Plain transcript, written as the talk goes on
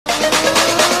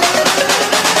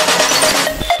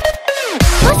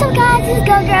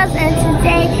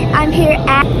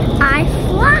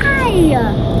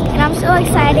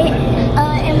excited,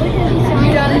 and we're gonna be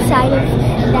filming inside of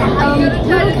that little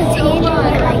container,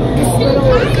 like this little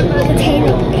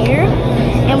container there,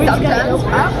 and we're just gonna go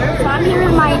up. So I'm here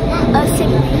with my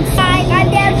siblings. Hi,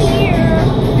 I'm down here.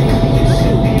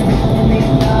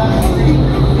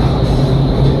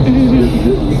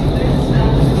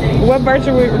 What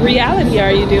virtual reality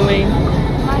are you doing?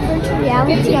 My virtual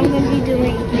reality, I'm going to be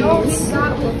doing is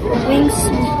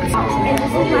wingsuits. And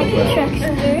this is my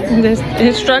instructor. This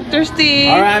instructor Steve.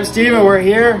 All right, I'm Steve and we're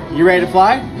here. You ready to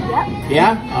fly? Yep.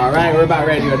 Yeah? All right, we're about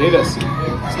ready to go do this.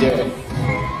 Let's do it.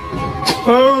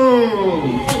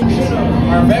 Boom!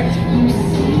 Perfect.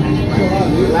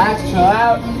 Relax, chill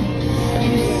out.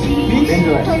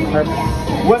 Enjoy it.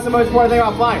 Perfect. What's the most important thing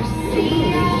about flying?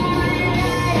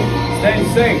 Stay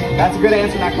safe. That's a good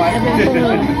answer, not quite.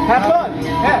 Have fun.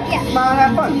 Yeah. Smile and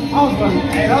have fun. Always fun.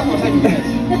 Hey, that was like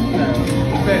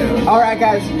all right,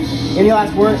 guys. Any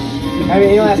last words?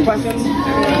 Any last questions?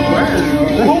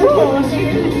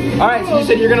 All right, so you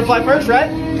said you're going to fly first, right?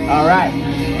 All right.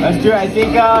 Let's do it. I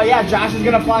think, yeah, Josh is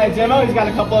going to fly a demo. He's got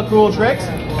a couple of cool tricks.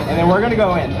 And then we're going to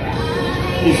go in.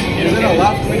 Is it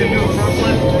allowed for me to do a front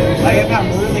flip? Like, if I'm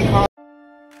really calm.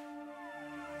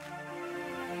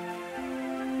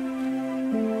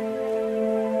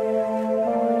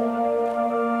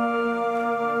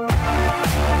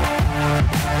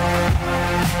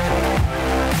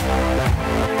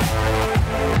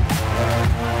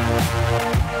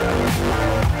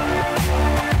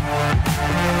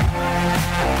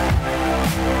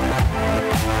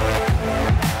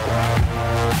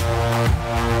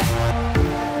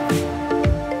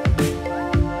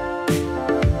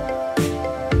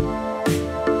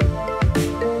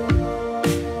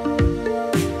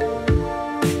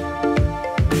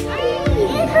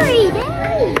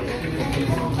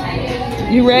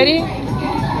 You ready?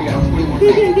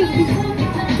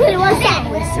 What's that?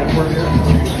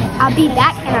 I'll be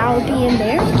back and I'll be in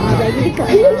there all ready to go.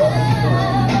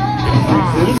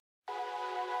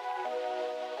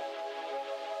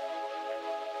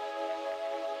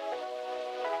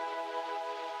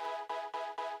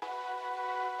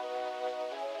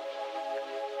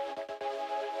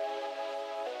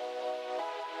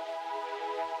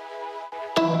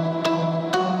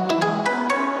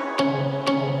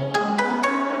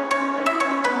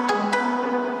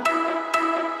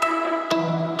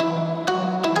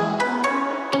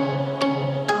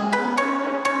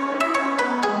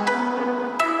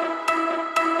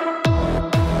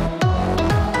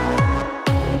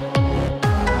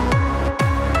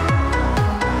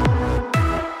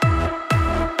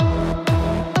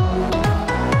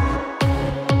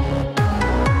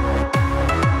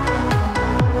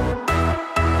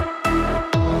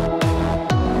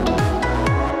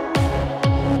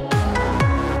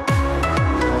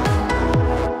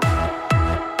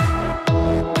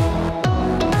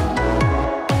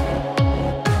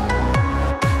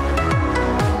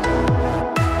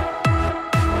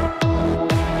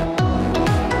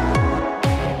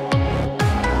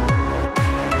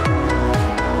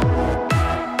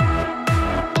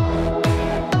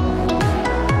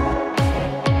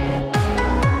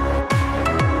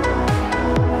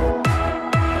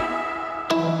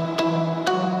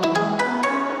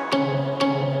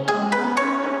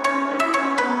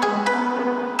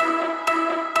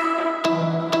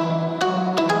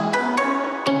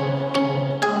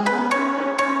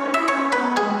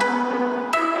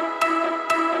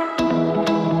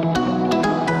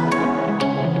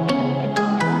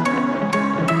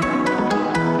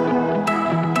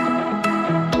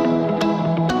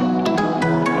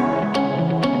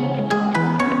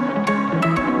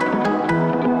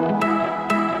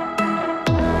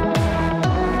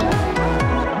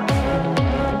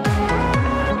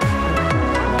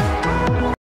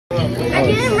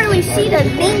 See the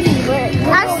thingy where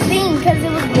I seen because it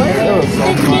was blurry.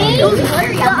 The thing, it was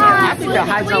blurry. I think the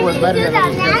high jump was better than the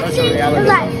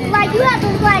like you have to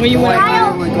like fly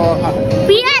up.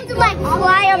 We had to like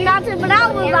fly up mountain, but I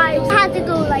was like had to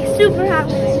go like super high.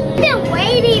 I've been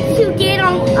waiting to get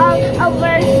on a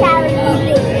virtual thing.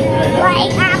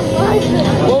 Like I was.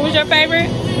 What was your favorite?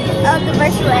 The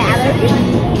virtual reality.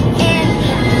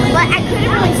 But I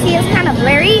couldn't really see. It was kind of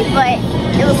blurry, but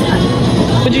it was fun.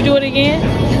 Would you do it again?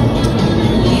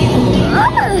 I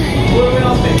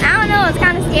don't know, it's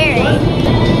kind of scary.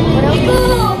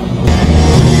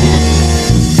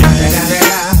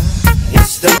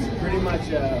 pretty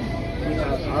much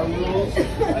our rules.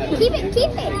 Keep it.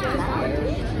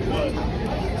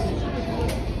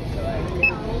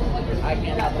 I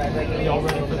can't have Y'all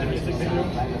ready for the music video?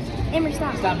 Emer,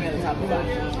 stop. Stop me at the top of the box.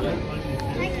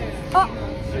 Oh.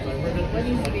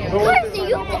 Percy,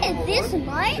 you did this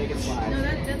much? No,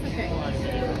 that's okay.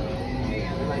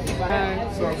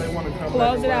 So if they want to come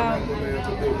Close it out.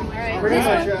 Pretty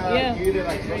much, Yeah. you either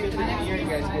like make it through here, you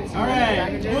guys get. All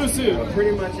right, blue suit.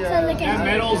 Pretty much, that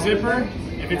metal zipper,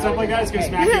 if it's up like that, it's gonna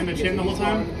smack you in the chin the whole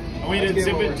time. I want you to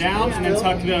zip it down and then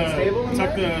tuck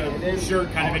the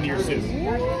shirt kind of into your suit.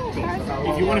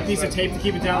 If you want a piece of tape to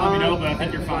keep it down, let me know, but I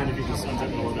think you're fine if you just unzip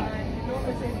it a little bit.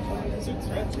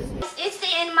 It's the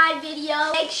end of my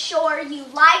video. Make sure you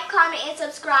like, comment, and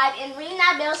subscribe, and ring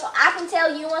that bell so I can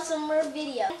tell you on some more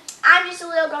videos. I'm just a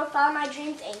little girl, follow my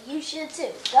dreams, and you should too.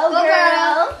 Go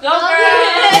girl! Go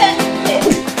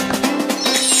girl!